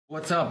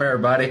What's up,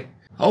 everybody?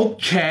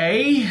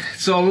 Okay,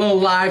 so a little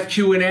live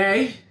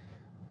Q&A.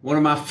 One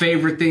of my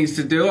favorite things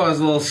to do. I was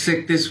a little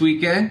sick this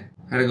weekend.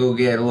 Had to go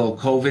get a little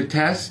COVID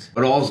test,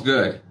 but all's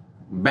good.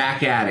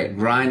 Back at it,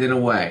 grinding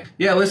away.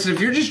 Yeah, listen,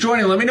 if you're just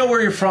joining, let me know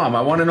where you're from.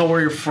 I want to know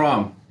where you're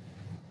from.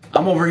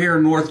 I'm over here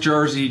in North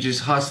Jersey,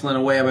 just hustling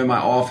away. I'm in my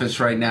office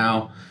right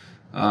now.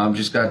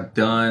 Just got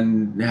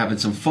done having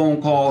some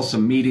phone calls,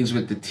 some meetings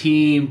with the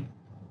team.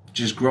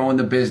 Just growing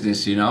the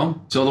business, you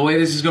know? So the way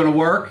this is going to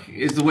work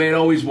is the way it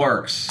always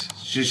works.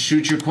 Just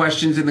shoot your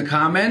questions in the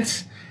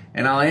comments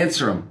and I'll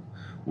answer them.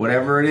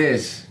 Whatever it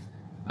is.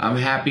 I'm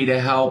happy to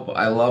help.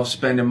 I love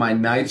spending my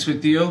nights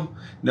with you.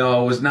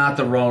 No, it was not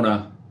the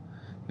Rona.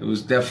 It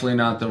was definitely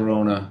not the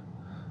Rona.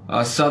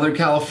 Southern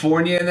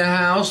California in the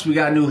house. We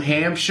got New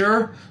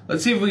Hampshire.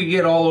 Let's see if we can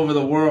get all over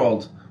the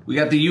world. We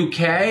got the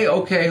UK.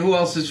 Okay, who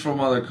else is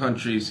from other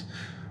countries?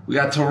 We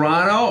got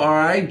Toronto. All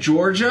right,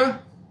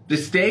 Georgia. The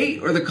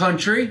state or the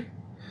country?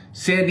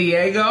 San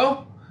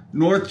Diego?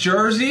 North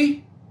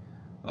Jersey?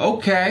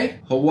 Okay.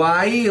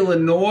 Hawaii,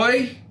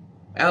 Illinois?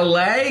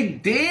 LA?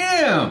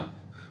 Damn!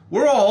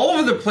 We're all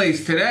over the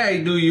place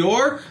today. New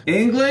York?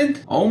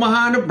 England?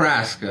 Omaha,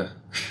 Nebraska.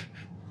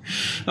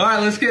 All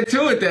right, let's get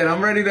to it then.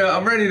 I'm ready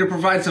to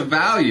provide some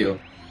value.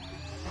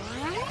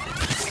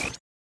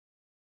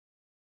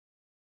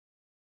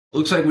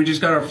 Looks like we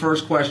just got our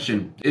first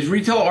question. Is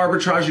retail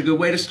arbitrage a good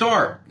way to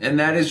start? And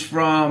that is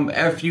from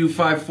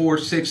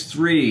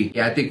FU5463.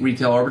 Yeah, I think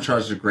retail arbitrage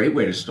is a great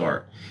way to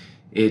start.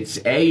 It's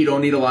you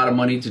don't need a lot of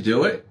money to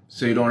do it,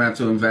 so you don't have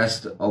to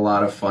invest a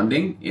lot of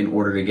funding in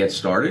order to get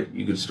started.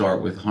 You could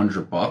start with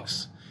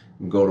 $100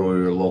 and go to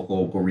your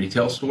local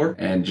retail store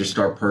and just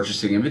start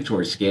purchasing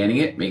inventory, scanning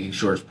it, making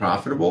sure it's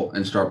profitable,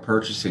 and start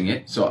purchasing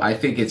it. So I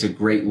think it's a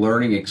great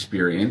learning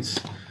experience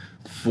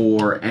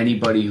for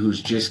anybody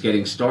who's just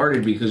getting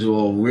started, because it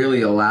will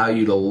really allow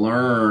you to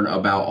learn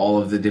about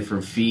all of the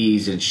different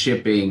fees and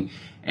shipping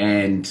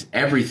and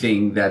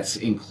everything that's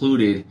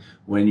included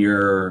when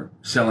you're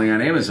selling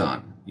on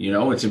Amazon. You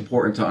know, it's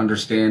important to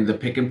understand the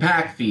pick and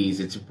pack fees.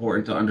 It's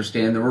important to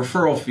understand the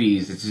referral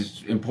fees.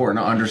 It's important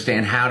to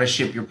understand how to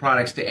ship your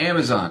products to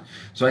Amazon.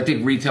 So I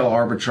think retail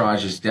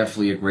arbitrage is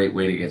definitely a great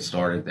way to get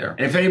started there.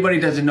 And if anybody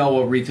doesn't know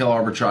what retail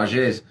arbitrage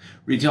is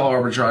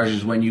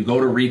when you go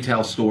to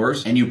retail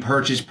stores and you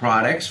purchase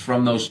products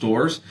from those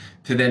stores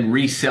to then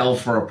resell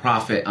for a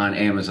profit on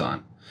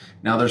Amazon.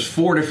 Now, there's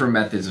 4 different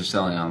methods of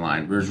selling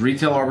online. There's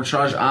retail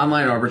arbitrage.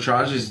 Online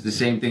arbitrage is the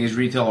same thing as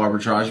retail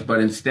arbitrage,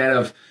 but instead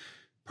of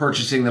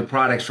purchasing the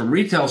products from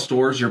retail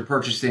stores, you're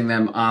purchasing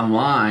them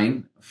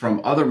online from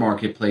other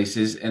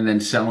marketplaces and then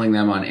selling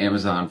them on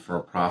Amazon for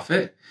a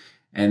profit.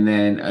 And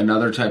then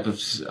another type of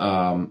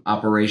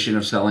operation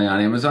of selling on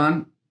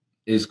Amazon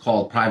is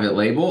called private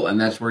label, and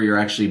that's where you're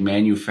actually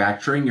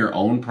manufacturing your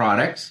own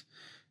products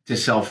to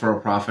sell for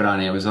a profit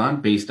on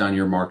Amazon based on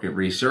your market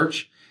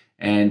research.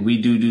 And we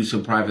do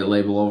some private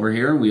label over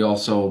here. We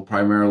also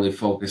primarily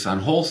focus on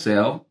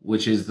wholesale,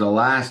 which is the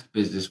last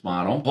business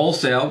model.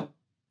 Wholesale,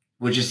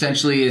 which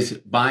essentially is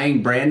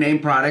buying brand name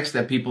products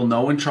that people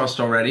know and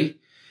trust already,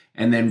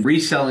 and then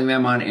reselling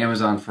them on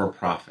Amazon for a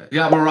profit. We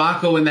got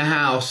Morocco in the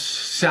house.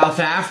 South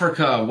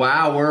Africa.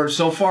 Wow,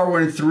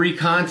 we're in 3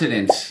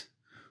 continents.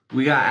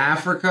 We got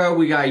Africa,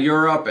 we got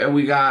Europe, and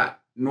we got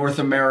North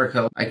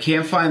America. I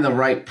can't find the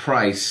right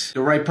price.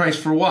 The right price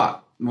for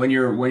what? When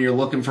you're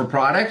looking for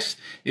products?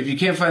 If you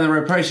can't find the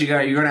right price,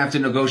 you're gonna have to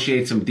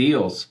negotiate some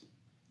deals.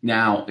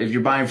 Now, if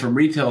you're buying from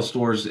retail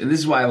stores, and this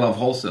is why I love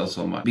wholesale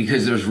so much,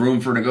 because there's room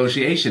for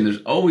negotiation.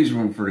 There's always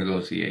room for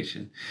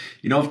negotiation.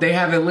 You know, if they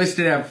have it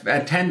listed at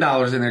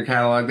 $10 in their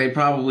catalog, they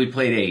probably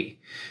played $8.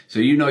 So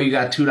you know you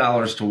got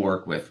 $2 to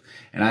work with.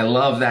 And I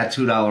love that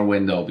 $2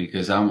 window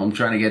because I'm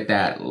trying to get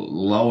that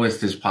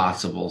lowest as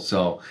possible.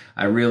 So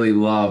I really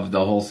love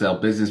the wholesale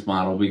business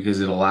model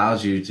because it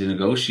allows you to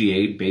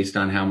negotiate based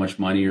on how much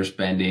money you're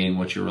spending,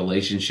 what your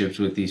relationships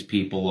with these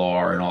people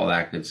are, and all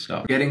that good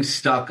stuff. Getting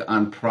stuck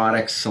on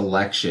product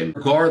selection,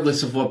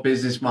 regardless of what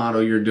business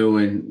model you're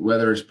doing,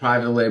 whether it's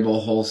private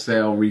label,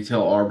 wholesale,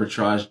 retail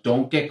arbitrage,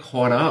 don't get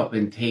caught up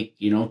and take,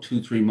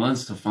 2-3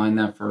 months to find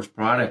that first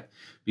product.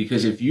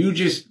 Because if you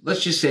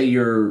let's just say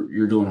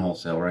you're doing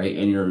wholesale, right?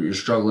 And you're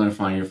struggling to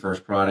find your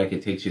first product.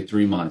 It takes you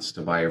 3 months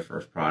to buy your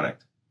first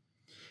product.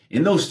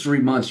 In those 3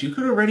 months, you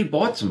could have already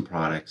bought some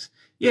products.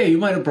 Yeah, you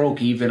might have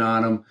broke even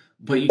on them,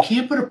 but you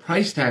can't put a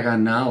price tag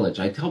on knowledge.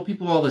 I tell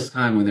people all this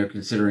time when they're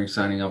considering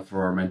signing up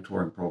for our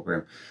mentoring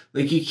program,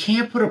 like, you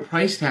can't put a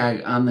price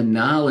tag on the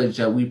knowledge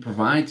that we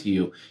provide to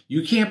you.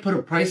 You can't put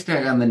a price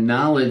tag on the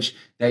knowledge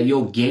that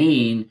you'll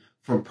gain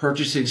from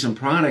purchasing some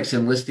products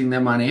and listing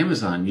them on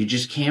Amazon. You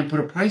just can't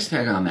put a price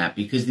tag on that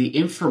because the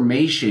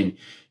information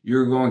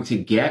you're going to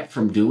get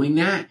from doing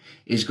that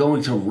is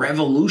going to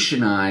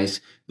revolutionize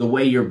the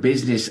way your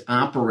business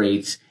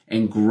operates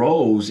and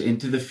grows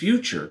into the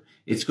future.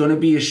 It's going to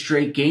be a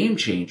straight game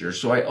changer.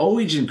 So I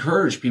always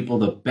encourage people,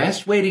 the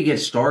best way to get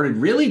started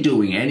really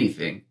doing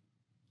anything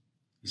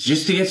is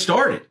just to get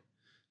started.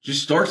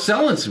 Just start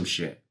selling some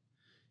shit.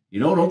 You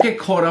know, don't get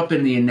caught up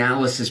in the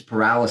analysis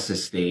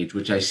paralysis stage,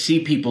 which I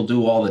see people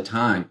do all the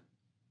time.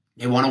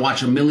 They want to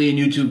watch 1 million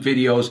YouTube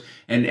videos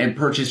and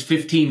purchase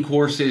 15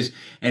 courses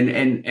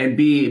and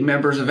be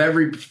members of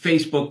every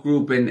Facebook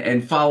group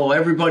and follow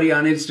everybody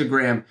on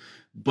Instagram.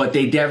 But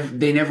they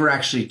never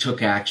actually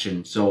took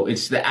action. So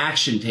it's the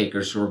action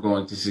takers who are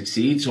going to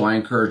succeed. So I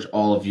encourage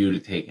all of you to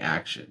take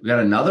action. We got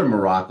another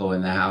Morocco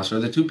in the house. Are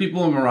the two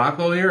people in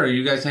Morocco here? Are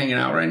you guys hanging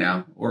out right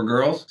now? Or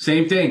girls?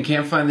 Same thing.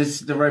 Can't find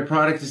the right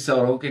product to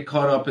sell. Don't get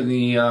caught up in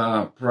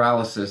the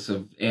paralysis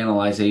of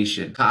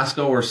analyzation.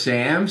 Costco or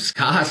Sam's?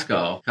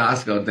 Costco.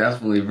 Costco,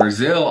 definitely.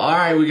 Brazil. All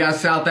right, we got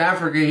South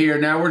Africa here.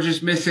 Now we're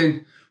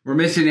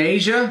missing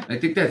Asia. I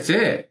think that's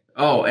it.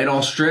 Oh, and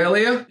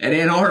Australia and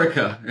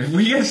Antarctica. If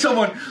we get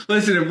someone,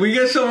 listen, if we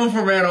get someone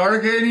from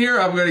Antarctica in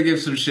here, I'm going to give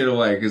some shit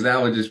away because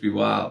that would just be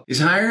wild. Is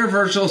hiring a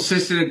virtual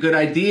assistant a good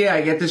idea?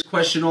 I get this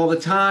question all the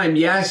time.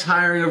 Yes,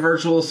 hiring a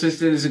virtual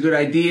assistant is a good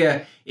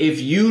idea if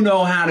you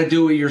know how to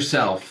do it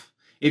yourself.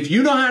 If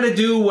you know how to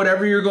do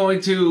whatever you're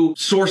going to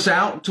source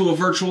out to a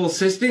virtual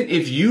assistant,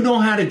 if you know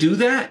how to do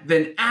that,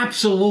 then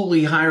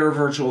absolutely hire a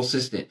virtual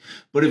assistant.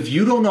 But if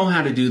you don't know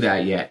how to do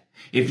that yet,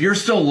 if you're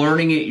still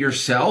learning it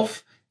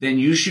yourself, then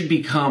you should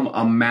become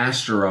a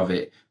master of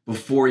it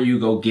before you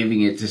go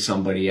giving it to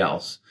somebody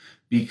else.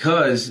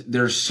 Because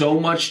there's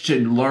so much to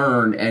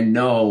learn and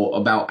know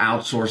about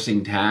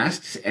outsourcing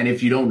tasks. And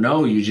if you don't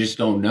know, you just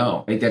don't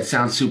know. Right? That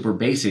sounds super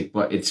basic,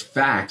 but it's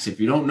facts.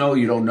 If you don't know,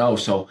 you don't know.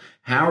 So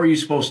how are you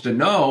supposed to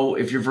know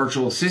if your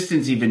virtual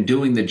assistant's even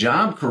doing the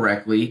job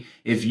correctly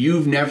if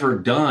you've never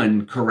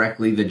done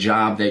correctly the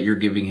job that you're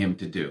giving him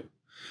to do?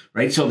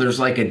 Right? So there's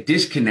like a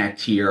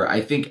disconnect here. I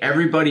think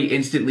everybody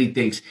instantly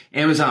thinks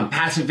Amazon,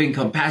 passive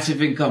income,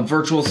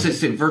 virtual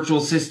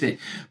assistant.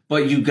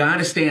 But you got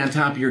to stay on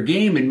top of your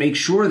game and make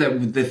sure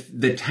that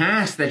the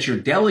tasks that you're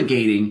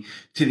delegating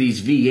to these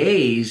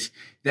VAs,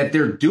 that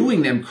they're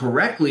doing them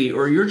correctly,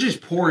 or you're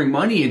just pouring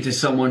money into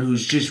someone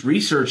who's just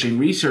researching,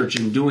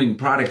 doing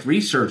product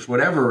research,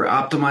 whatever,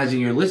 optimizing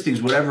your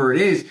listings, whatever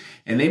it is,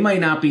 and they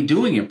might not be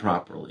doing it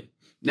properly.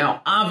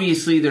 Now,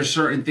 obviously, there's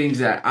certain things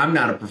that I'm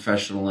not a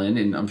professional in,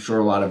 and I'm sure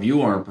a lot of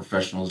you aren't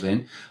professionals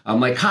in,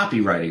 like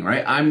copywriting,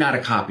 right? I'm not a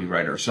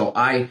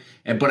copywriter,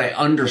 but I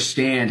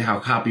understand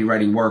how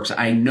copywriting works.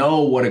 I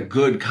know what a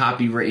good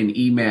copywritten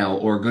email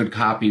or a good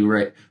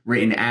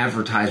copywritten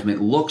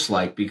advertisement looks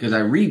like because I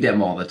read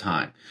them all the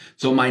time.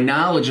 So my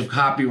knowledge of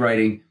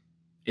copywriting,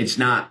 it's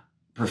not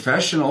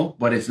professional,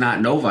 but it's not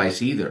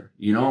novice either.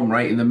 You know, I'm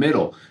right in the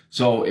middle.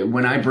 So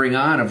when I bring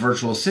on a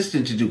virtual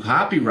assistant to do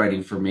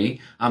copywriting for me,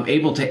 I'm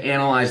able to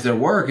analyze their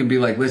work and be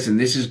like, listen,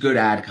 this is good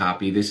ad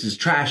copy. This is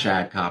trash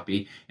ad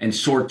copy, and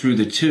sort through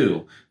the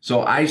two.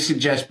 So I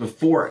suggest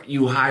before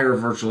you hire a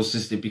virtual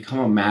assistant, become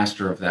a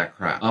master of that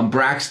crap.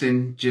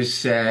 Braxton just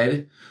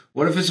said,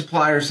 what if a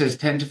supplier says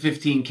 10 to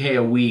 15K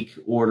a week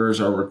orders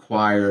are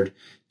required?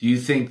 Do you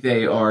think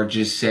they are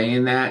just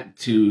saying that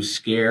to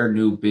scare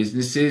new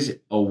businesses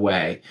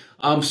away?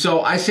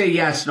 So I say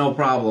yes, no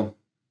problem.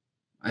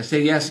 I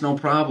say yes, no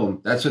problem.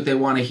 That's what they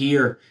want to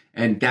hear.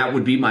 And that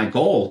would be my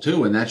goal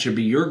too. And that should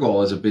be your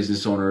goal as a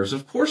business owner is,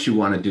 of course, you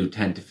want to do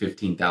 $10,000 to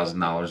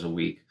 $15,000 a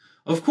week.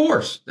 Of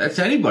course, that's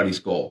anybody's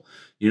goal.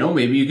 You know,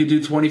 maybe you could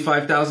do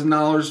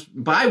 $25,000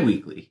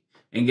 biweekly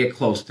and get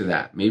close to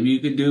that. Maybe you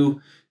could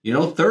do,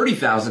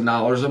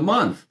 $30,000 a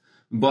month.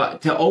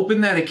 But to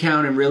open that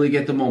account and really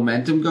get the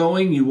momentum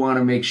going, you want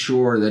to make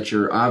sure that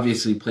you're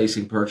obviously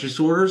placing purchase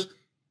orders,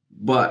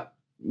 but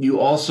you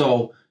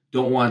also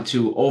don't want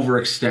to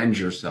overextend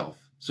yourself.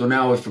 So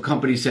now if a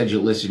company said,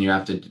 listen, you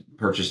have to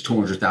purchase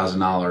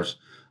 $200,000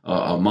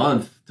 a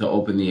month to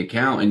open the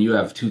account and you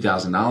have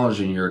 $2,000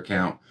 in your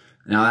account,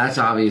 now that's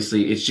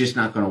obviously, it's just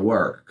not going to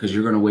work because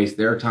you're going to waste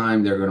their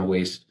time, they're going to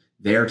waste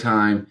their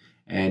time,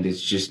 and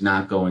it's just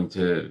not going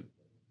to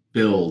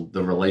build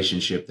the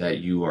relationship that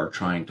you are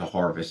trying to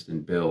harvest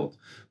and build.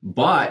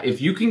 But if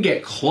you can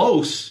get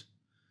close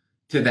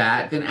to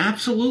that, then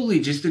absolutely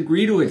just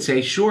agree to it.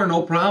 Say, sure,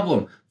 no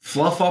problem.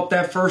 Fluff up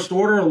that first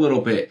order a little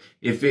bit.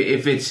 If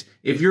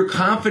you're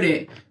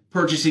confident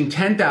purchasing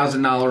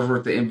 $10,000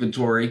 worth of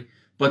inventory,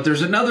 but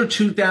there's another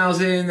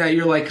 $2,000 that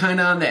you're like kind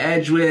of on the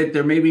edge with,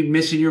 they're maybe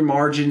missing your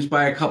margins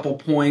by a couple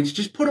points,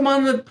 just put them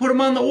on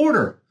the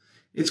order.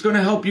 It's going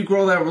to help you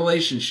grow that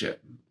relationship.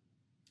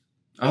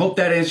 I hope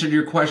that answered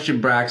your question,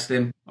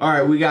 Braxton. All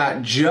right, we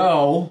got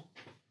Joe,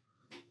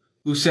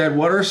 who said,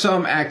 what are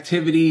some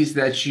activities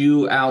that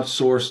you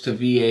outsource to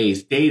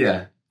VAs?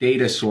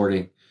 Data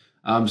sorting.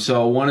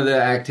 So one of the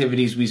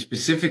activities we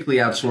specifically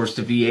outsource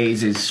to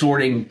VAs is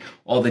sorting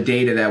all the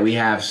data that we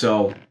have.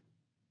 So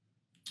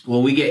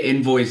when we get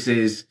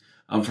invoices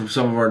from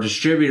some of our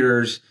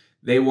distributors,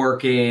 they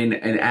work in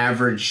an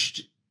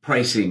averaged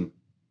pricing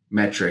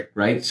metric,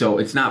 right? So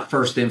it's not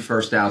first in,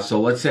 first out. So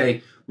let's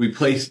say we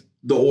place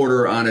the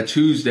order on a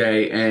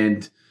Tuesday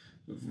and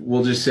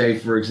we'll just say,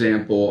 for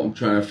example, I'm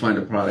trying to find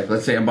a product.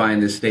 Let's say I'm buying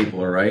this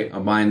stapler, right?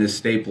 I'm buying this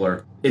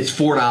stapler. It's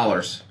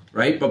 $4,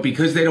 right? But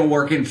because they don't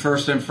work in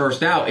first in,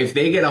 first out, if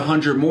they get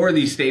 100 more of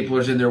these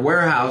staplers in their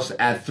warehouse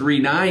at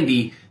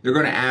 $3.90, they're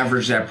going to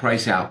average that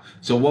price out.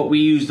 So what we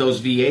use those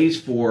VAs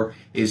for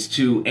is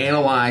to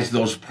analyze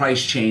those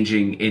price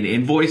changing in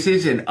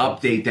invoices and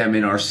update them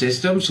in our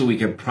system so we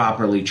can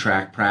properly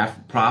track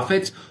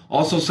profits.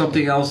 Also,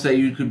 something else that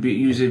you could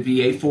use a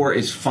VA for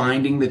is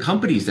finding the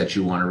companies that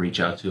you want to reach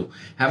out to.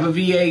 Have a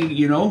VA,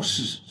 you know,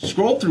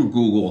 scroll through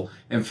Google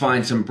and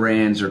find some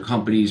brands or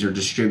companies or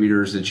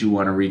distributors that you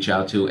want to reach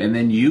out to. And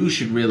then you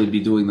should really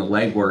be doing the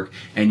legwork,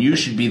 and you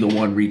should be the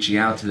one reaching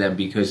out to them,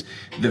 because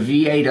the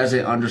VA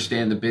doesn't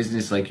understand the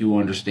business like you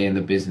understand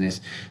the business.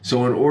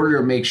 So in order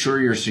to make sure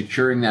you're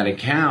securing that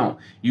account,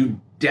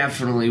 you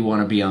definitely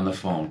want to be on the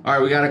phone. All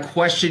right, we got a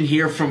question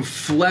here from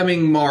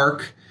Fleming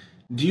Mark.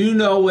 Do you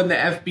know when the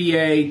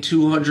FBA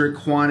 200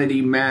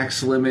 quantity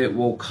max limit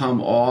will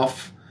come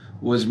off?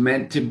 Was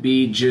meant to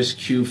be just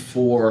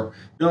Q4.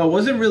 No, it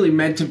wasn't really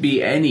meant to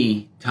be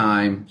any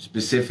time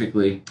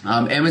specifically.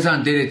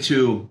 Amazon did it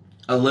to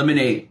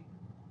eliminate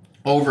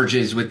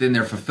overages within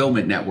their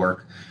fulfillment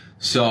network.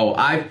 So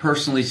I've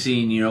personally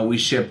seen, you know, we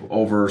ship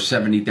over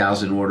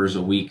 70,000 orders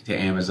a week to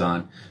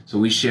Amazon. So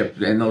we ship,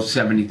 and those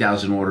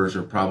 70,000 orders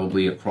are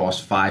probably across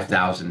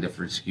 5,000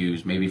 different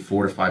SKUs, maybe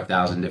 4,000 to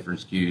 5,000 different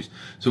SKUs.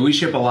 So we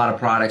ship a lot of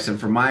products, and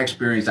from my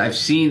experience, I've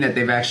seen that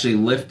they've actually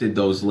lifted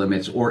those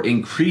limits or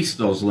increased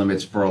those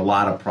limits for a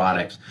lot of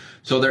products.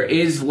 So there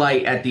is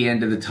light at the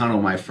end of the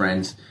tunnel, my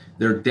friends.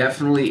 There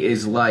definitely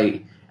is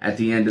light at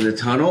the end of the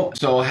tunnel.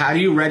 So how do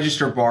you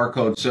register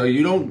barcodes? So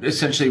you don't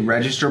essentially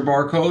register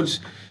barcodes.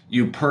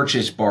 You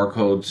purchase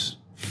barcodes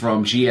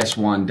from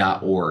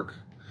gs1.org.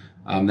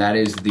 That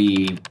is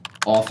the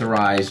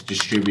authorized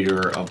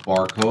distributor of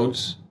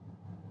barcodes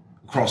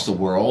across the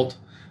world.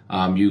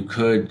 A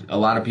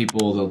lot of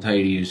people, they'll tell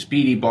you to use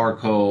Speedy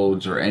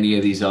Barcodes or any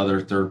of these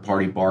other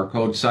third-party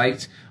barcode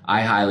sites.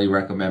 I highly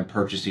recommend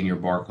purchasing your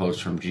barcodes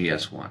from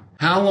GS1.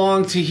 How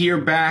long to hear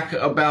back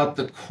about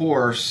the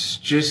course?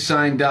 Just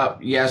signed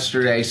up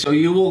yesterday. So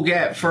you will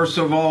get, first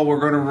of all, we're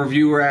going to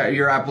review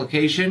your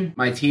application.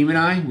 My team and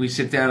I, we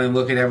sit down and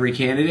look at every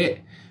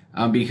candidate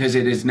because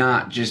it is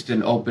not just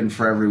an open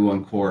for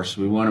everyone course.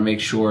 We want to make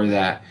sure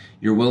that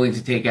you're willing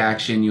to take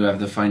action, you have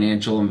the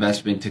financial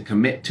investment to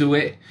commit to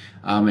it,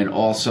 and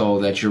also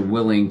that you're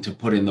willing to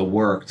put in the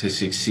work to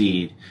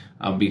succeed.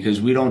 Because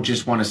we don't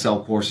just want to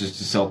sell courses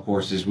to sell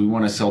courses. We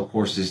want to sell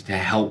courses to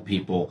help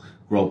people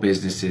grow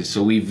businesses.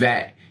 So we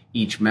vet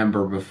each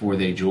member before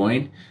they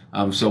join.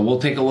 So we'll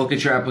take a look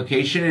at your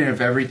application, and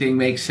if everything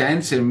makes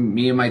sense and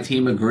me and my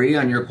team agree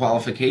on your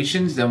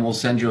qualifications, then we'll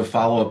send you a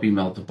follow-up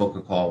email to book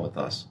a call with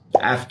us.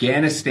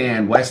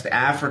 Afghanistan, West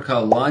Africa,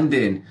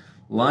 London.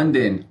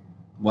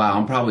 Wow,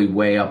 I'm probably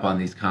way up on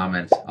these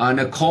comments.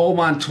 Nicole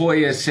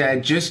Montoya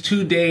said, just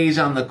 2 days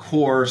on the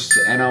course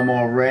and I'm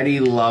already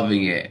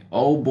loving it.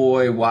 Oh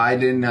boy, why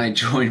didn't I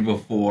join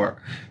before?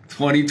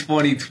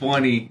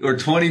 2020 or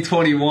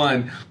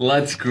 2021,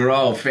 let's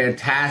grow.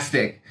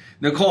 Fantastic.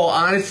 Nicole,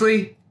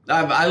 honestly,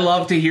 I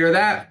love to hear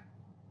that.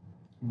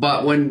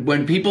 But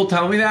when people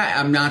tell me that,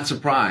 I'm not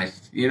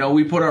surprised. You know,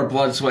 we put our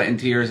blood, sweat, and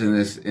tears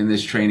in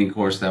this training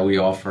course that we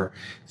offer.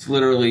 It's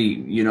literally,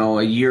 you know,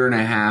 a year and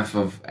a half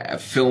of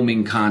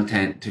filming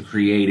content to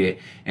create it,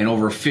 and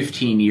over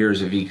 15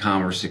 years of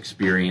e-commerce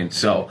experience.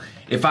 So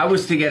if I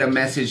was to get a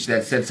message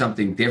that said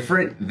something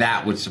different,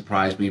 that would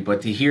surprise me.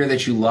 But to hear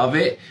that you love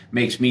it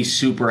makes me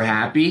super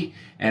happy,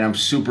 and I'm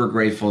super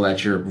grateful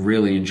that you're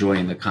really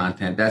enjoying the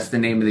content. That's the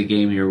name of the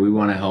game here. We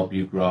want to help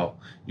you grow.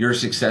 Your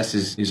success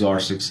is our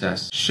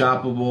success.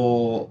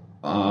 Shoppable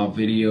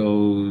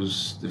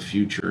videos, the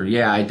future.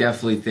 Yeah, I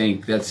definitely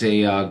think that's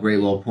a great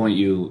little point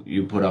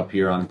you put up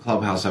here on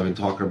Clubhouse. I've been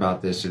talking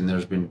about this, and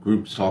there's been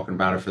groups talking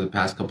about it for the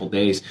past couple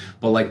days.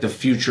 But like the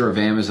future of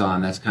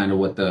Amazon, that's kind of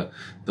what the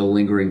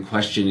lingering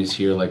question is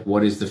here. Like,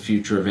 what is the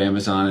future of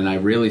Amazon? And I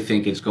really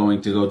think it's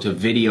going to go to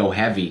video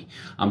heavy.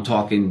 I'm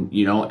talking,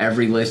 you know,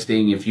 every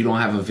listing, if you don't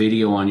have a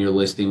video on your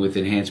listing with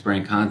enhanced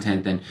brand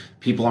content, then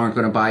people aren't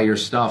going to buy your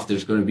stuff.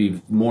 There's going to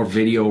be more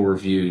video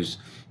reviews.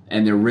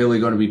 And they're really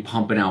going to be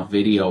pumping out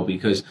video,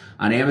 because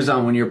on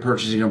Amazon, when you're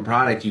purchasing a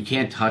product, you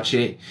can't touch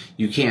it,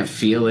 you can't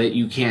feel it,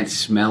 you can't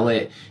smell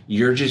it.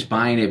 You're just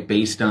buying it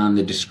based on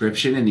the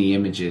description and the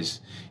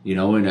images. You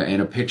know,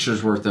 and a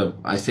picture's worth of,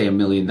 I say, $1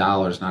 million,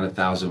 not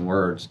 1,000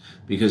 words,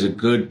 because a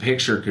good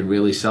picture could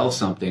really sell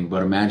something.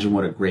 But imagine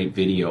what a great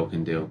video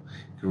can do.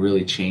 It can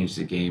really change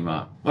the game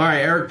up. All right,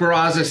 Eric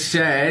Barraza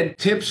said,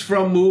 tips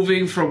from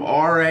moving from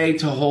RA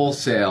to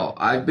wholesale.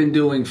 I've been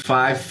doing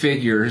 5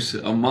 figures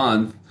a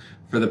month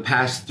for the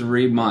past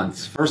 3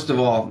 months. First of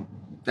all,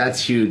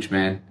 that's huge,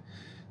 man.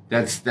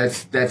 That's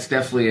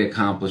definitely an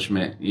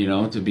accomplishment, you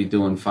know, to be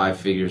doing 5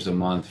 figures a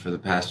month for the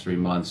past 3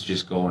 months,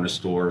 just going to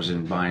stores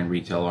and buying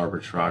retail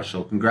arbitrage.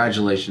 So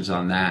congratulations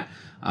on that.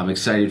 I'm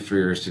excited for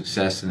your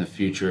success in the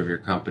future of your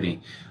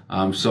company.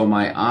 So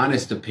my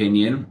honest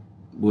opinion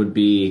would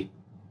be,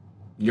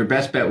 your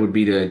best bet would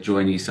be to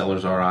join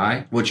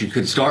EsellersRI. What you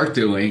could start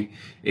doing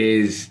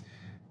is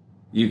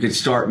you could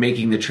start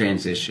making the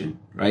transition,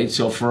 right?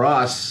 So for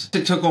us,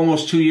 it took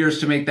almost 2 years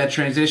to make that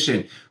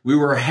transition. We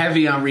were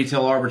heavy on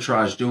retail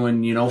arbitrage,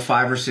 doing,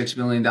 $5 or $6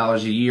 million a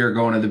year,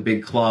 going to the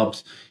big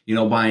clubs,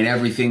 buying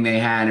everything they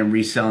had and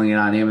reselling it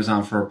on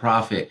Amazon for a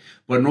profit.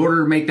 But in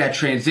order to make that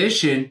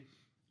transition,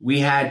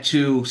 we had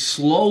to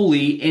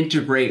slowly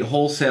integrate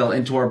wholesale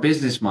into our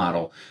business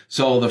model.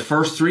 So the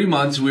first 3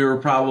 months, we were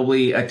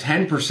probably a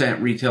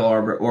 10% retail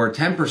or a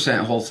 10%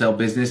 wholesale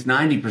business,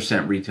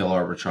 90% retail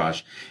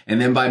arbitrage. And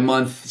then by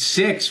month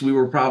 6, we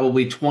were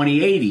probably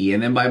 20-80.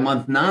 And then by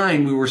month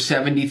 9, we were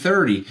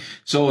 70-30.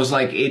 So it was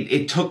like,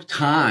 it took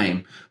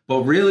time.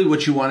 But really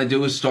what you want to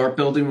do is start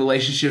building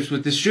relationships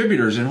with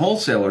distributors and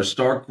wholesalers,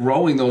 start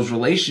growing those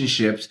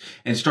relationships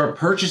and start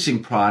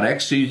purchasing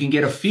products so you can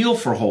get a feel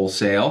for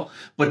wholesale.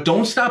 But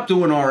don't stop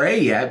doing RA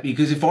yet,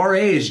 because if RA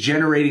is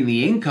generating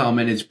the income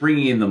and it's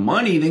bringing in the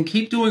money, then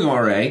keep doing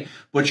RA.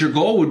 But your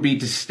goal would be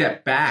to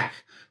step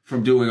back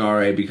from doing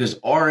RA, because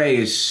RA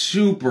is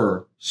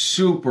super,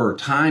 super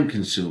time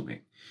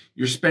consuming.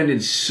 You're spending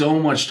so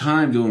much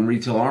time doing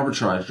retail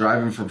arbitrage,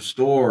 driving from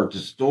store to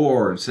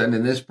store and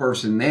sending this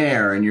person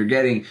there. And you're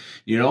getting,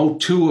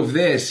 2 of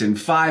this and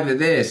 5 of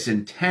this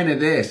and 10 of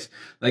this.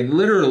 Like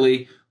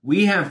literally,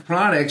 we have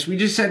products. We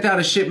just sent out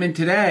a shipment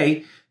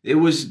today.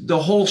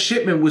 The whole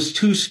shipment was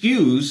 2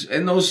 SKUs,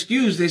 and those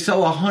SKUs, they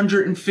sell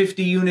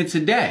 150 units a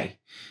day,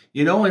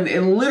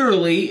 and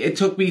literally it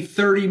took me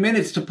 30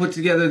 minutes to put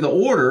together the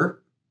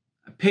order.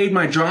 I paid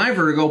my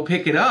driver to go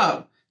pick it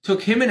up,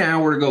 took him an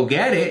hour to go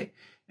get it.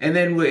 And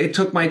then it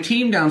took my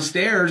team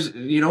downstairs,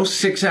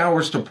 6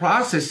 hours to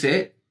process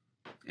it.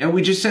 And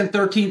we just sent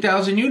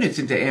 13,000 units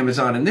into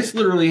Amazon. And this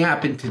literally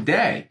happened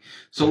today.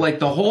 So like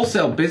the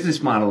wholesale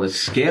business model is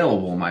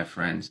scalable, my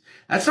friends.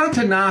 That's not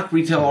to knock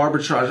retail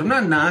arbitrage. I'm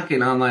not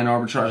knocking online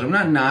arbitrage. I'm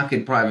not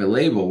knocking private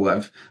label.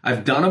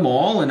 I've done them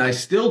all, and I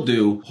still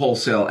do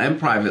wholesale and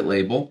private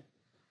label.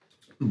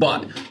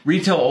 But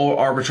retail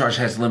arbitrage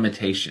has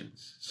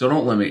limitations. So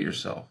don't limit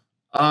yourself.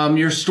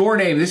 Your store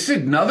name. This is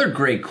another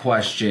great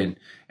question.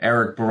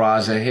 Eric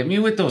Barraza, hit me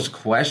with those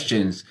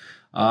questions.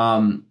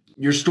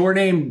 Your store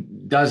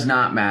name does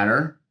not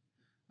matter,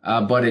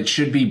 but it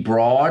should be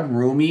broad,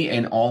 roomy,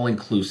 and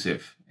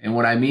all-inclusive. And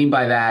what I mean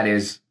by that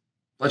is,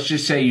 let's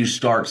just say you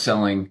start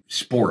selling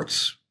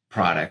sports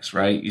products,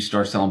 right? You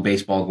start selling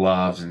baseball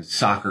gloves and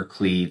soccer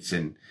cleats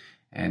and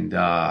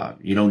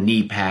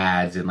knee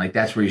pads, and like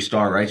that's where you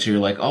start, right? So you're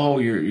like, oh,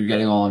 you're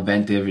getting all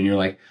inventive, and you're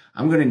like,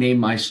 I'm going to name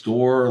my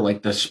store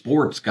like the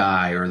sports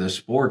guy or the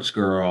sports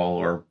girl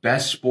or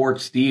best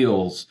sports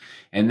deals.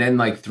 And then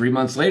like 3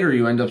 months later,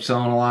 you end up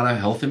selling a lot of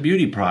health and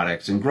beauty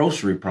products and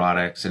grocery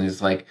products. And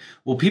it's like,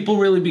 will people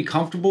really be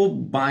comfortable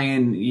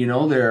buying,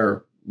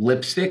 their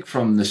lipstick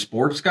from the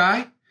sports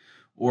guy,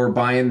 or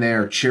buying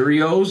their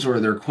Cheerios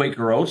or their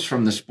Quaker Oats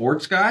from the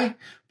sports guy?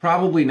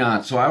 Probably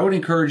not. So I would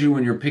encourage you,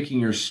 when you're picking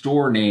your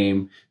store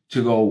name,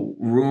 to go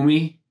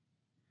roomy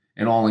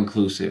and all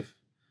inclusive.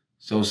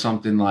 So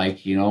something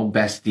like,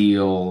 best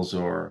deals,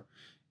 or,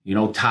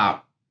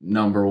 top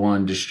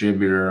 #1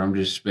 distributor. I'm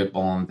just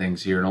spitballing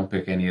things here. Don't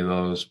pick any of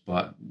those,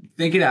 but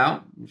think it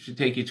out. It should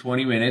take you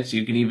 20 minutes.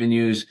 You can even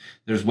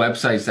there's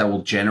websites that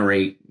will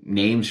generate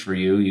names for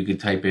you. You could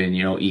type in,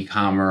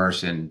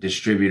 e-commerce and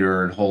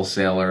distributor and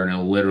wholesaler, and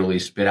it'll literally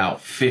spit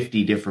out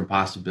 50 different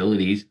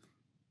possibilities.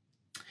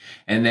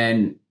 And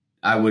then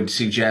I would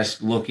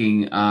suggest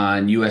looking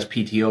on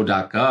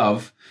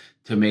uspto.gov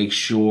to make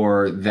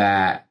sure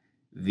that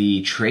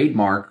the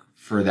trademark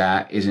for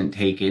that isn't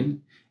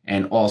taken.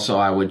 And also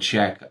I would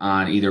check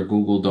on either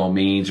Google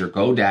Domains or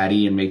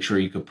GoDaddy and make sure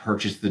you could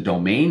purchase the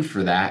domain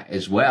for that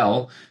as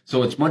well.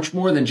 So it's much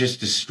more than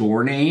just a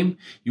store name.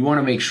 You want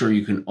to make sure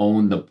you can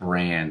own the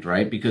brand,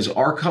 right? Because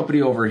our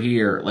company over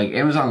here, like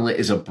Amazon Lit,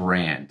 is a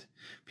brand.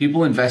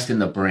 People invest in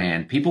the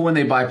brand. People, when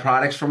they buy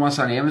products from us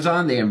on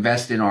Amazon, they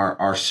invest in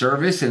our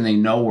service, and they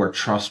know we're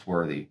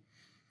trustworthy.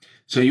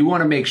 So you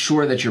want to make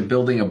sure that you're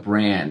building a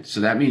brand. So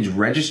that means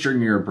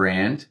registering your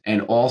brand,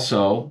 and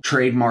also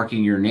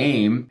trademarking your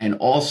name, and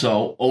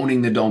also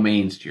owning the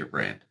domains to your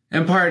brand.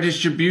 Empire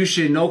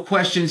Distribution, no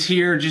questions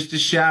here. Just a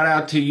shout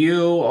out to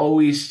you.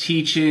 Always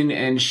teaching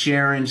and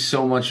sharing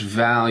so much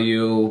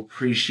value.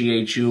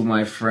 Appreciate you,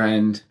 my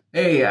friend.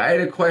 Hey, I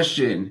had a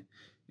question.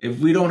 If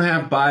we don't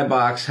have buy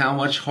box, how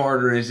much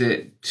harder is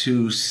it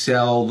to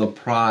sell the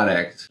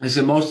product? I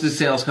said most of the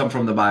sales come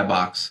from the buy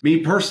box. Me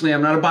personally,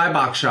 I'm not a buy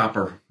box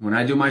shopper. When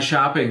I do my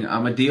shopping,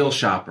 I'm a deal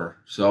shopper.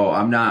 So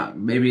I'm not,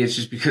 maybe it's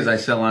just because I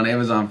sell on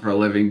Amazon for a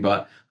living,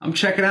 but I'm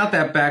checking out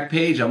that back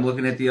page. I'm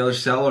looking at the other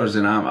sellers,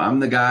 and I'm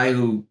the guy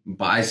who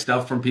buys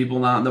stuff from people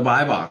not in the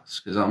buy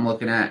box, because I'm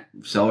looking at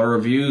seller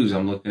reviews.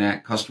 I'm looking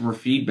at customer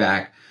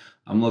feedback.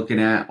 I'm looking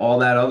at all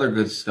that other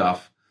good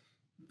stuff.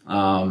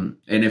 And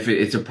if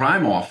it's a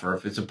prime offer,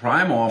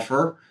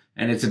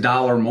 and it's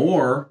 $1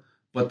 more,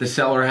 but the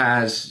seller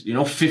has,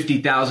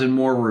 50,000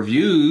 more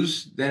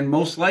reviews, then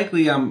most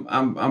likely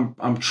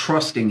I'm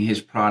trusting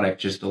his product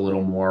just a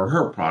little more, or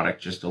her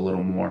product just a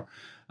little more.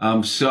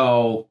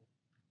 So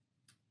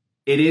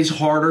It is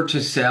harder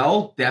to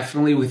sell,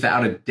 definitely,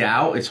 without a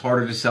doubt. It's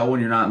harder to sell when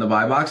you're not in the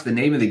buy box. The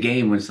name of the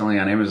game when selling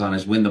on Amazon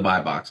is win the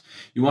buy box.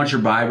 You want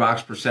your buy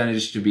box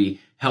percentage to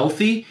be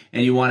healthy,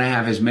 and you want to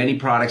have as many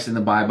products in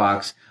the buy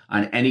box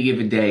on any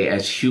given day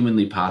as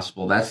humanly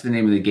possible. That's the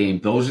name of the game.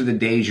 Those are the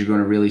days you're going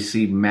to really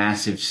see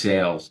massive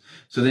sales.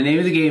 So the name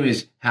of the game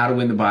is how to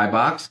win the buy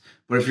box.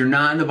 But if you're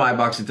not in the buy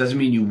box, it doesn't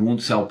mean you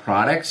won't sell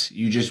products.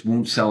 You just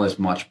won't sell as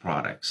much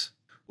products.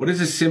 What is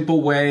a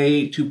simple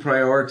way to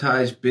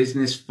prioritize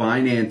business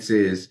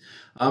finances?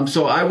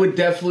 So I would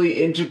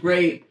definitely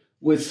integrate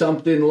with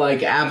something like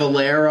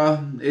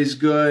Avalara is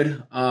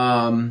good.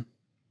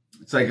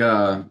 It's like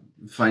a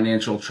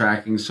financial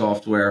tracking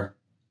software.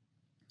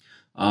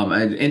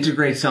 And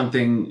integrate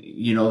something,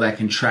 that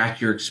can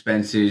track your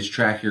expenses,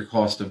 track your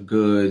cost of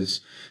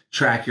goods,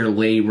 track your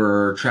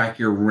labor, track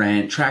your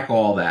rent, track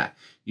all that.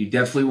 You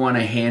definitely want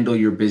to handle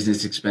your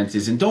business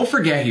expenses. And don't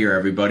forget here,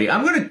 everybody,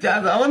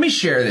 let me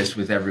share this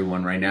with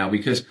everyone right now,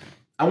 because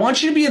I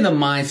want you to be in the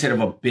mindset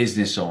of a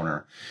business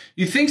owner.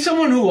 You think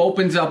someone who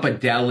opens up a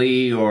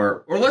deli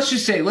or let's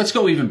just say, let's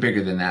go even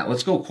bigger than that.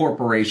 Let's go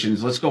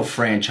corporations. Let's go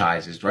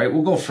franchises, right?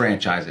 We'll go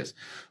franchises.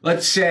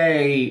 Let's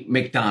say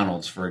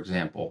McDonald's, for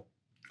example,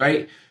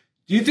 right?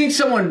 Do you think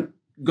someone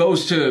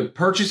goes to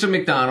purchase a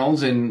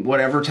McDonald's in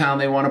whatever town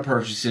they want to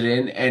purchase it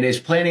in and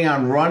is planning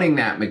on running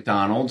that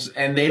McDonald's,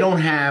 and they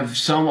don't have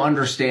some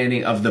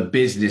understanding of the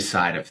business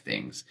side of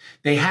things?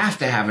 They have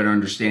to have an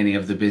understanding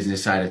of the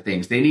business side of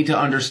things. They need to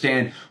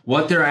understand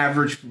what their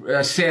average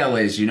sale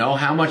is,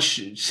 how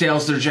much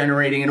sales they're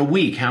generating in a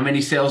week, how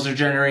many sales they're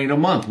generating in a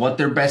month, what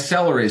their best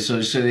seller is so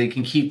they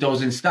can keep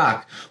those in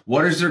stock.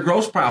 What is their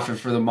gross profit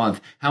for the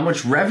month? How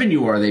much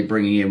revenue are they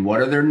bringing in?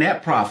 What are their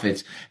net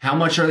profits? How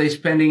much are they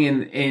spending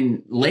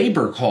in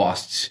labor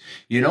costs?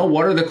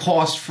 What are the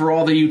costs for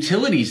all the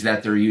utilities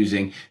that they're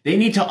using? They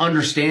need to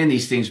understand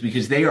these things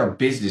because they are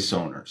business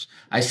owners.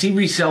 I see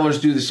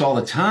resellers do this all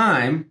the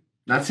time.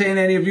 Not saying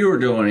any of you are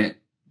doing it,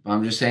 but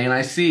I'm just saying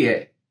I see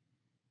it.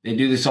 They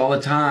do this all the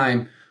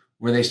time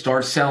where they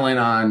start selling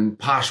on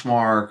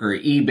Poshmark or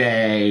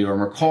eBay or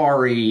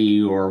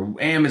Mercari or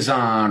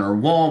Amazon or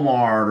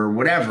Walmart or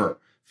whatever,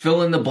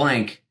 fill in the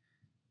blank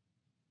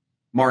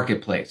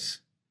marketplace.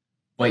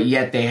 But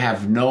yet they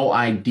have no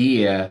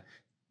idea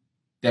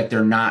that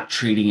they're not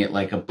treating it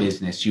like a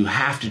business. You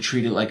have to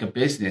treat it like a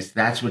business.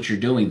 That's what you're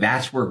doing.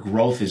 That's where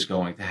growth is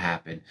going to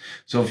happen.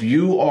 So if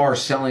you are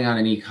selling on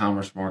an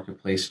e-commerce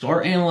marketplace,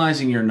 start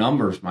analyzing your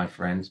numbers, my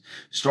friends.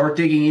 Start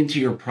digging into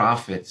your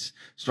profits.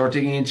 Start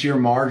digging into your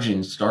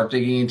margins. Start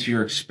digging into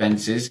your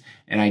expenses.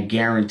 And I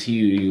guarantee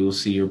you will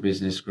see your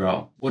business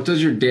grow. What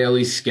does your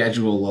daily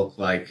schedule look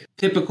like?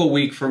 Typical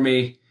week for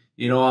me,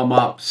 I'm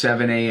up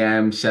 7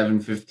 a.m.,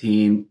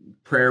 7:15,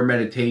 prayer,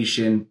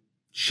 meditation,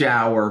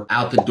 shower,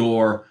 out the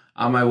door,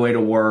 on my way to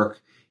work,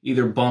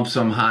 either bump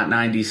some Hot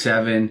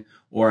 97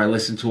 or I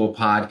listen to a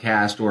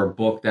podcast or a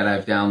book that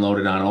I've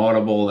downloaded on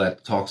Audible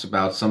that talks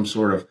about some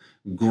sort of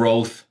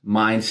growth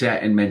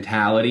mindset and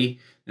mentality.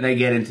 Then I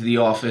get into the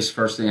office.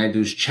 First thing I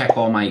do is check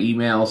all my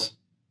emails.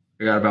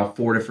 I got about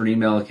 4 different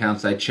email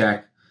accounts I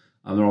check.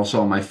 They're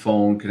also on my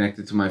phone,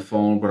 connected to my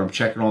phone, but I'm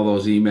checking all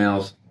those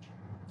emails.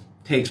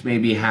 Takes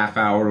maybe a half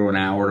hour to an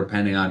hour,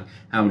 depending on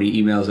how many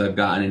emails I've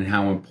gotten and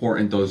how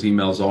important those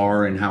emails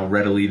are and how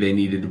readily they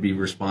needed to be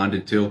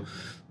responded to.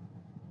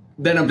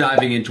 Then I'm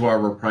diving into our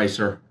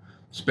repricer,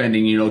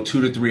 spending 2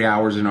 to 3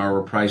 hours in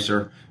our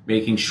repricer,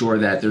 making sure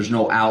that there's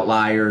no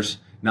outliers,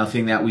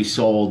 nothing that we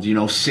sold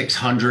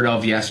 600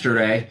 of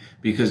yesterday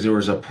because there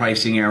was a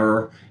pricing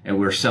error and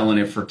we're selling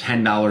it for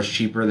 $10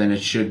 cheaper than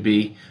it should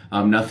be.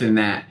 Nothing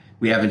that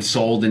we haven't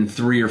sold in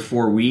 3 or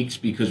 4 weeks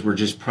because we're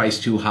just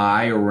priced too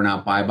high or we're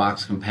not buy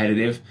box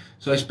competitive.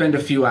 So I spend a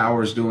few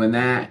hours doing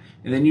that.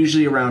 And then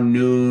usually around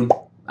noon,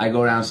 I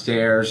go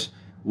downstairs,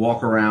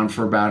 walk around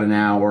for about an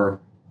hour,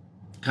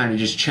 kind of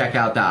just check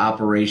out the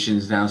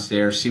operations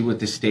downstairs, see what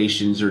the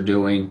stations are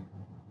doing.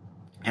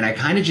 And I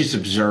kind of just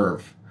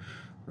observe,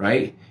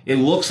 right? It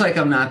looks like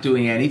I'm not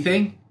doing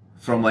anything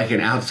from like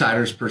an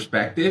outsider's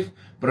perspective,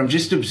 but I'm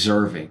just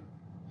observing.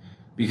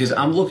 Because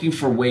I'm looking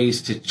for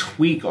ways to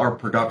tweak our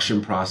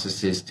production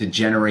processes to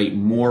generate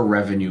more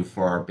revenue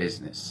for our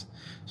business.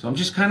 So I'm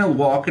just kind of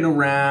walking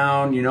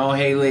around,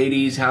 hey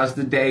ladies, how's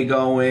the day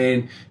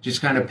going?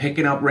 Just kind of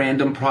picking up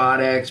random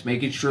products,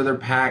 making sure they're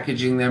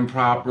packaging them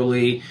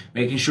properly,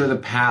 making sure the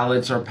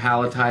pallets are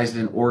palletized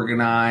and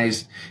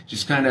organized,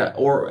 just kind of,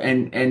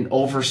 and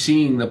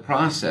overseeing the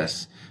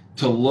process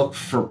to look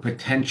for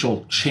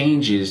potential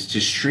changes to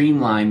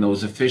streamline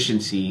those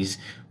efficiencies,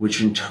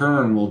 which in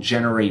turn will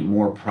generate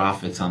more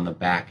profits on the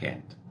back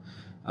end.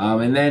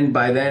 And then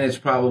by then it's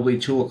probably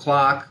 2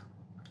 o'clock.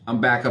 I'm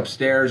back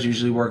upstairs,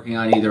 usually working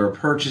on either a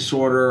purchase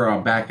order or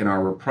I'm back in our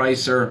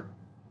repricer.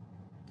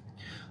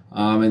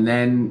 And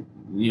then,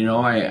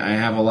 I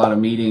have a lot of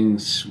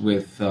meetings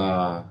with,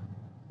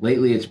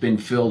 lately it's been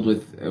filled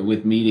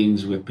with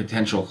meetings with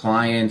potential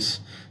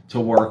clients to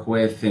work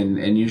with,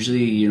 and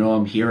usually,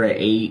 I'm here at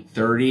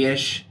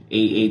 8:30ish,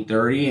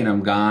 8:30, and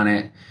I'm gone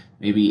at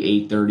maybe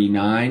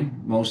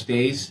 8:39 most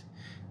days.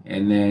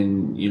 And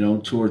then, you know,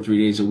 2 or 3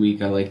 days a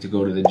week, I like to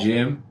go to the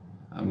gym.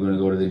 I'm going to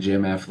go to the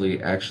gym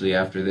actually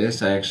after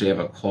this. I actually have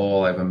a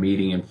call. I have a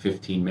meeting in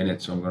 15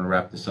 minutes, so I'm going to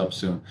wrap this up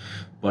soon.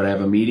 But I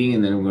have a meeting,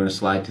 and then I'm going to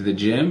slide to the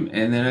gym,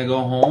 and then I go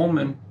home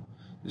and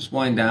just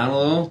wind down a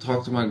little,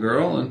 talk to my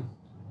girl, and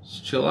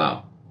just chill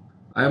out.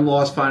 I am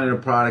lost finding a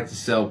product to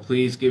sell.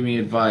 Please give me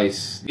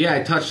advice. Yeah,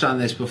 I touched on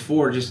this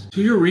before. Just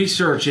do your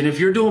research. And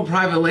if you're doing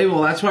private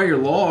label, that's why you're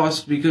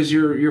lost, because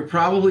you're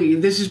probably,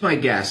 this is my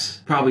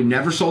guess, probably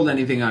never sold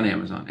anything on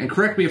Amazon. And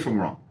correct me if I'm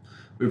wrong.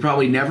 We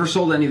probably never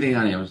sold anything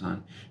on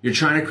Amazon. You're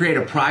trying to create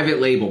a private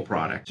label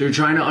product. So you're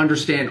trying to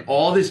understand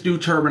all this new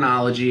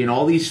terminology and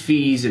all these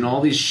fees and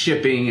all these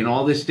shipping and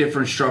all these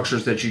different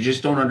structures that you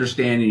just don't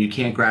understand and you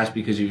can't grasp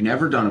because you've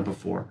never done it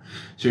before.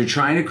 So you're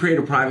trying to create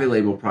a private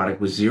label product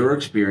with zero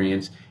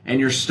experience, and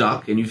you're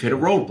stuck and you've hit a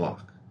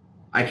roadblock.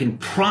 I can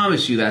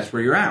promise you that's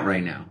where you're at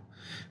right now,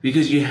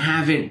 because you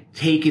haven't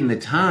taken the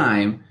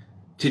time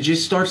to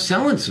just start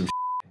selling some shit.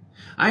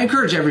 I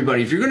encourage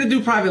everybody, if you're going to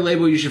do private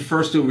label, you should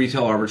first do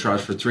retail arbitrage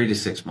for 3 to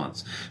 6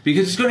 months,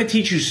 because it's going to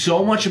teach you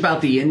so much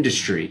about the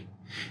industry,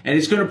 and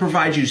it's going to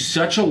provide you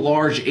such a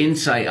large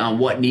insight on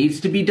what needs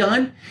to be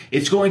done.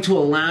 It's going to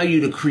allow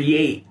you to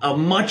create a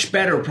much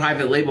better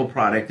private label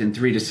product in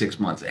 3 to 6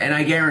 months, and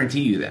I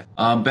guarantee you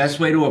that. Best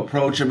way to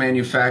approach a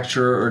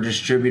manufacturer or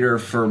distributor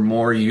for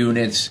more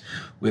units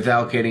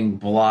without getting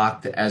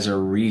blocked as a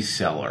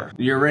reseller.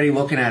 You're already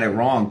looking at it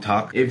wrong,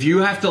 Tuck. If you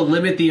have to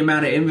limit the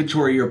amount of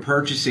inventory you're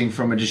purchasing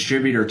from a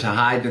distributor to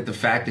hide the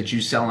fact that you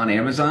sell on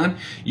Amazon,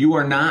 you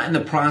are not in the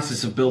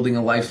process of building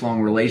a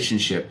lifelong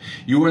relationship.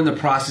 You are in the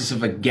process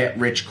of a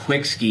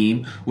get-rich-quick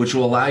scheme, which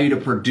will allow you to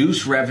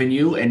produce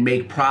revenue and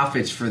make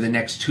profits for the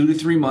next 2 to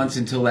 3 months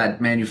until that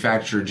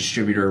manufacturer,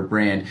 distributor, or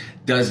brand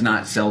does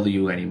not sell to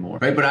you anymore,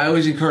 right? But I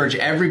always encourage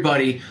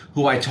everybody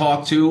who I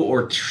talk to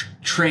or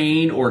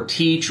train or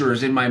teach or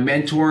is in my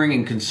mentoring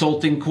and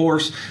consulting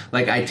course,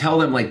 like I tell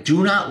them, like,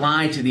 do not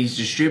lie to these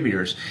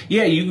distributors.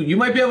 Yeah, you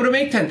might be able to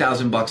make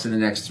 10,000 bucks in the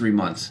next 3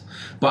 months,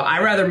 but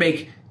I rather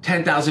make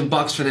 10,000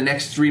 bucks for the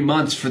next 3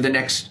 months for the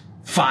next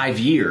 5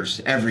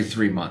 years every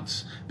 3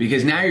 months,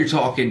 because now you're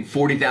talking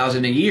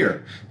 40,000 a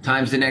year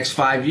times the next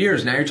 5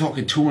 years. Now you're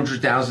talking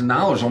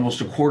 $200,000, almost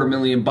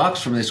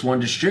 $250,000 from this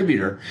one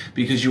distributor,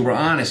 because you were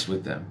honest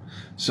with them.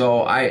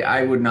 So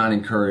I would not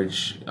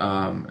encourage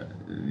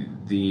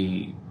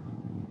the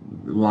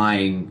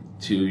lying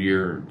to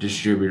your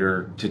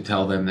distributor to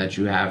tell them that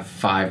you have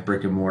 5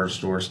 brick and mortar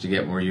stores to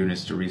get more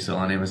units to resell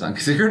on Amazon,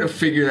 because they're going to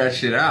figure that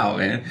shit out,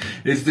 man.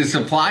 It's the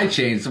supply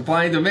chain,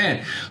 supply and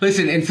demand.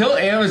 Listen, until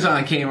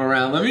Amazon came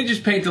around, let me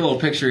just paint a little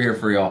picture here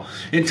for y'all.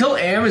 Until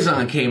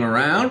Amazon came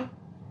around,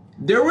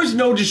 there was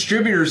no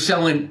distributor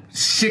selling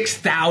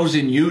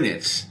 6,000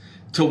 units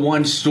to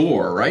one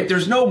store, right?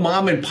 There's no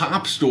mom and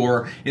pop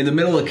store in the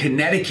middle of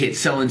Connecticut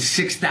selling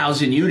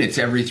 6,000 units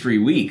every 3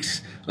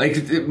 weeks. Like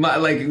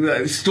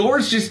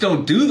stores just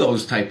don't do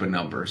those type of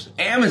numbers.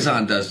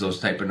 Amazon does those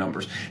type of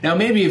numbers. Now,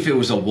 maybe if it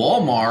was a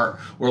Walmart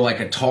or like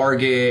a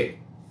Target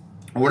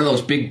or one of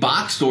those big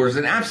box stores,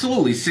 then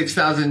absolutely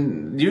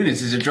 6,000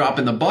 units is a drop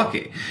in the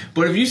bucket.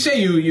 But if you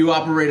say you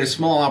operate a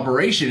small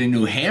operation in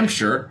New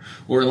Hampshire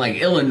or like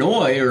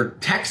Illinois or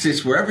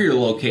Texas, wherever you're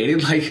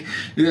located, like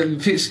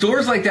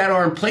stores like that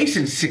aren't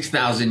placing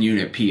 6,000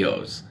 unit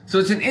POs. So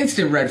it's an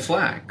instant red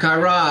flag.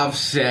 Kairav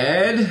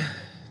said,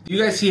 do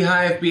you guys see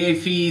high FBA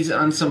fees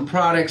on some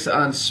products,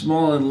 on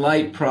small and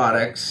light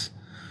products?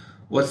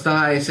 What's the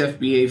highest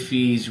FBA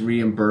fees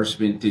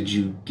reimbursement did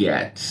you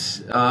get?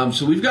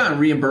 So we've gotten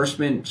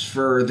reimbursements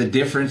for the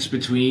difference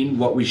between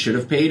what we should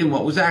have paid and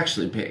what was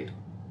actually paid.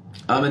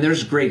 And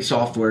there's great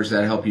softwares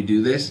that help you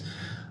do this.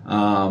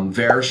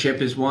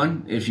 Veriship is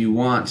one. If you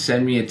want,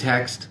 send me a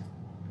text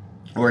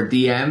or a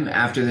DM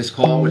after this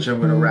call, which I'm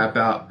going to wrap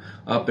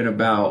up in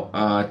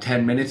about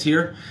 10 minutes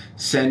here.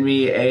 Send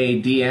me a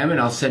DM and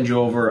I'll send you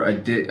over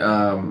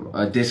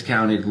a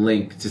discounted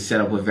link to set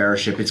up with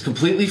Veriship. It's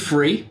completely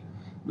free,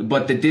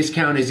 but the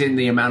discount is in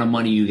the amount of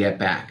money you get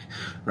back,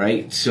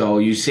 right? So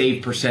you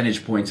save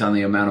percentage points on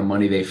the amount of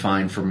money they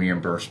find from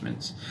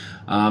reimbursements.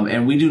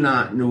 And we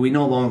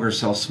no longer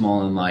sell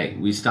small and light.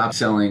 We stopped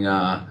selling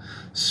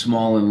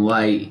small and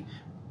light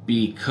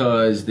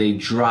because they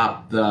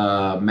dropped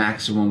the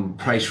maximum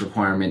price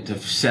requirement to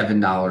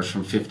 $7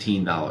 from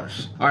 $15.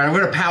 All right, I'm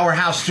going to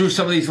powerhouse through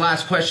some of these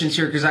last questions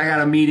here because I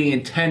got a meeting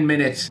in 10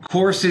 minutes.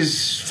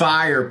 Courses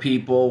fire,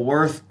 people,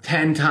 worth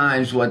 10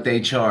 times what they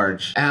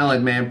charge.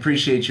 Alan, man,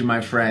 appreciate you, my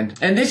friend.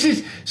 And this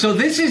is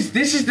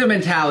the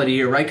mentality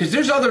here, right? Because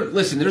there's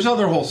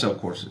other wholesale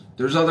courses.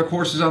 There's other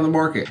courses on the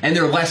market, and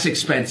they're less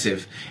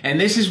expensive. And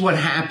this is what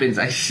happens.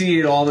 I see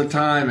it all the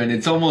time, and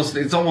it's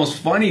almost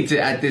funny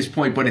at this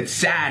point, but it's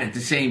sad sad at the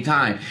same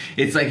time.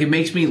 It's like, it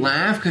makes me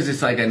laugh because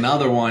it's like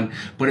another one,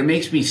 but it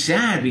makes me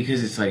sad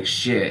because it's like,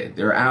 shit,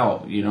 they're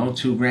out, you know,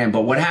 $2,000.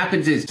 But what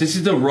happens is, this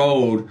is the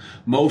road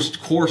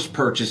most course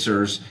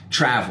purchasers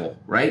travel,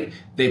 right?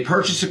 They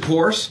purchase a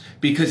course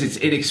because it's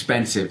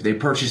inexpensive. They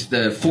purchase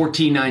the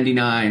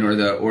 $14.99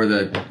 or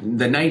the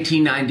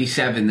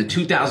 $19.97, the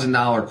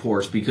 $2,000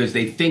 course because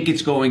they think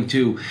it's going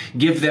to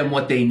give them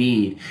what they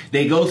need.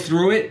 They go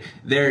through it,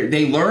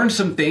 they learn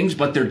some things,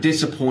 but they're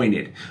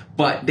disappointed.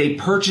 But they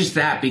purchased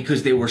that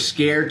because they were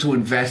scared to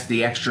invest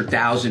the extra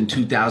 $1,000,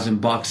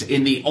 $2,000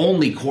 in the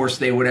only course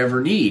they would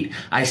ever need.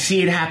 I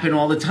see it happen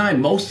all the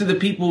time. Most of the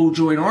people who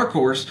join our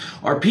course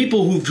are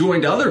people who've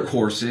joined other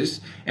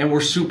courses and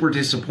were super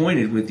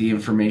disappointed with the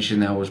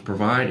information that was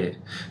provided.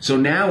 So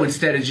now,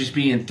 instead of just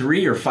being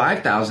 $3,000 or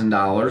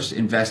 $5,000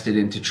 invested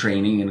into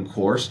training in a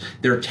course,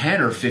 they're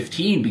 10 or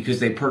 15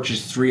 because they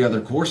purchased 3 other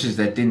courses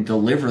that didn't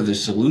deliver the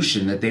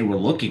solution that they were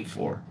looking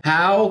for.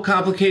 How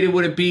complicated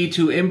would it be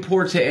to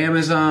import to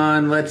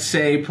Amazon, let's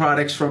say,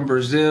 products from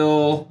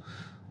Brazil,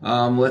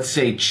 let's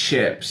say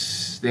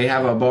chips? They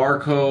have a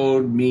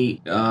barcode,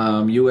 meet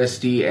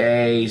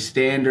USDA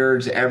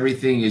standards,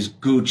 everything is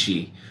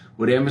Gucci.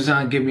 Would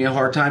Amazon give me a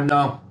hard time?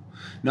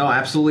 No,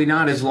 absolutely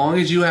not. As long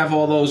as you have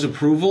all those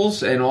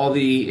approvals and all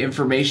the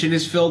information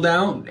is filled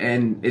out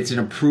and it's an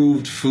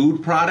approved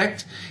food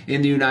product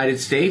in the United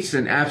States,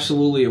 then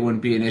absolutely it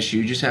wouldn't be an issue.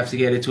 You just have to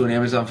get it to an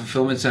Amazon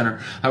fulfillment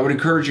center. I would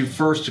encourage you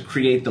first to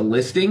create the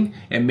listing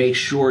and make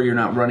sure you're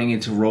not running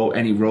into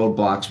any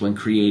roadblocks when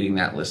creating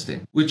that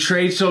listing. With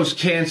trade shows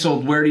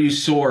canceled, where do you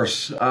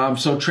source?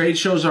 So trade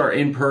shows are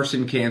in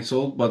person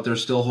canceled, but they're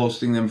still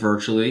hosting them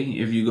virtually.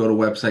 If you go to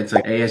websites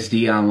like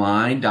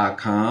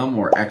asdonline.com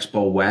or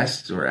Expo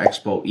West or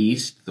Expo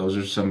East, those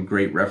are some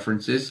great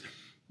references.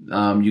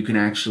 You can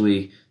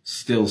actually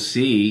still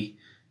see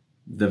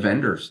the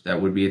vendors that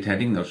would be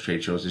attending those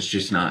trade shows. It's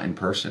just not in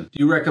person.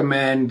 Do you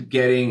recommend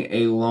getting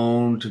a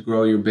loan to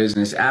grow your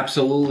business?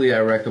 Absolutely,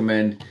 I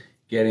recommend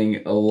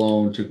getting a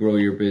loan to grow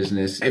your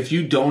business. If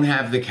you don't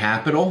have the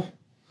capital,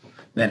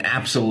 then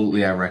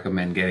absolutely I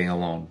recommend getting a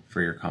loan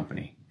for your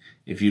company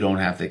if you don't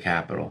have the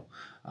capital.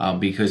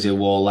 Because it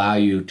will allow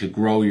you to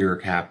grow your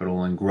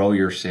capital and grow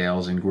your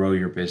sales and grow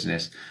your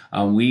business.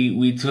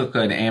 We took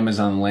an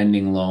Amazon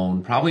lending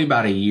loan probably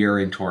about a year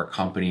into our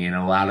company, and it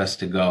allowed us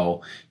to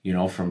go, you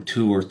know, from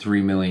 2 or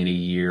 3 million a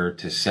year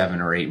to 7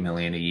 or 8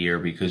 million a year,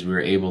 because we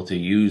were able to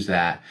use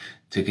that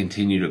to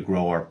continue to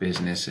grow our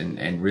business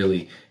and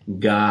really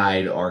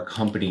guide our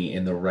company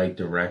in the right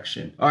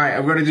direction. All right,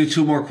 I'm going to do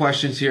 2 more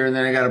questions here and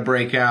then I got to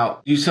break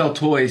out. You sell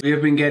toys. We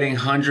have been getting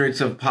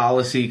hundreds of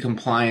policy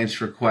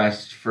compliance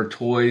requests for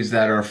toys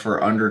that are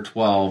for under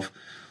 12.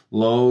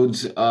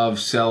 Loads of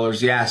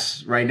sellers.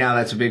 Yes, right now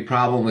that's a big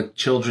problem with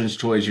children's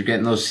toys. You're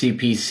getting those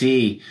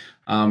CPC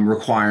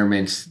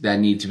requirements that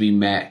need to be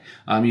met.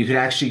 You could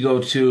actually go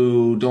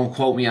to, don't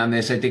quote me on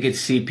this, I think it's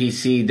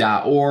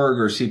cpc.org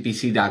or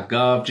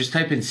cpc.gov. Just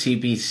type in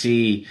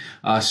CPC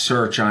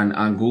search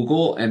on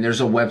Google, and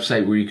there's a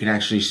website where you can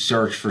actually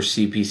search for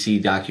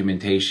CPC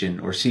documentation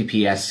or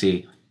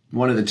CPSC,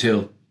 one of the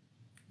two.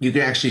 You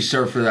can actually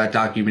search for that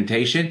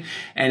documentation,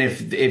 and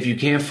if you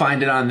can't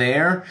find it on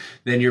there,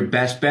 then your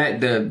best bet,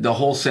 the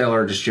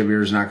wholesaler or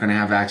distributor is not going to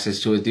have access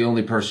to it. The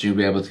only person you'll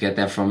be able to get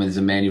that from is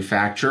the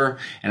manufacturer,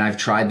 and I've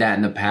tried that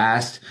in the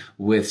past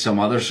with some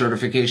other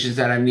certifications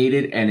that I've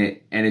needed, and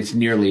it's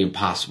nearly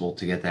impossible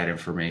to get that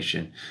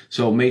information.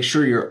 So make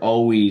sure you're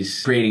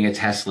always creating a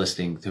test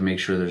listing to make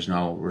sure there's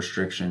no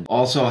restriction.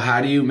 Also, how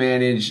do you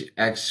manage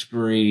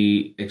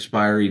expiry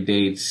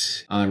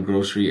dates on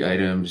grocery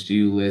items? Do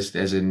you list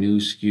as a new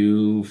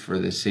SKU for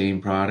the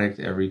same product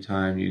every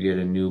time you get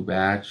a new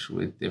batch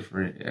with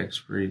different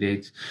expiry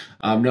dates?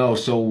 No,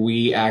 so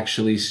we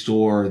actually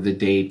store the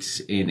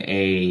dates in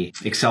a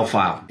Excel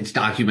file. It's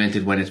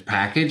documented when it's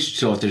packaged,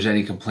 so if there's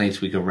any complaints,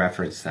 we could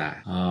reference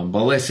that.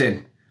 But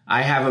listen,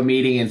 I have a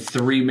meeting in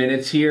 3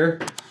 minutes here,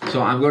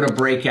 so I'm going to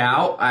break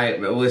out.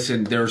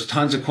 Listen, there's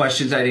tons of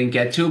questions I didn't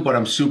get to, but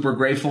I'm super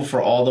grateful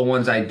for all the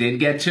ones I did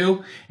get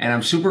to, and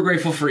I'm super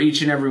grateful for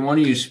each and every one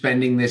of you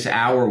spending this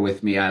hour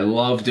with me. I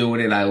love doing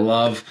it. I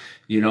love,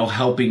 you know,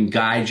 helping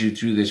guide you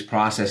through this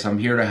process. I'm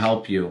here to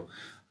help you.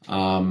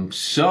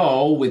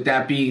 So with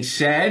that being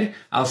said,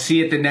 I'll see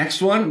you at the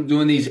next one. I'm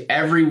doing these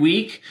every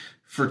week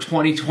for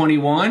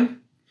 2021.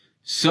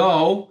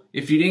 So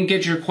if you didn't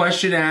get your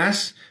question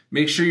asked,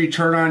 make sure you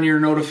turn on your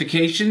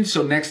notifications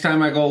so next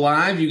time I go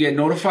live, you get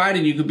notified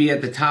and you could be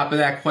at the top of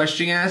that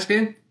question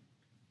asking.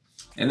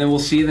 And then we'll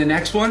see you in the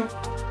next one.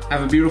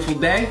 Have a beautiful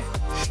day.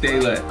 Stay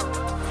lit.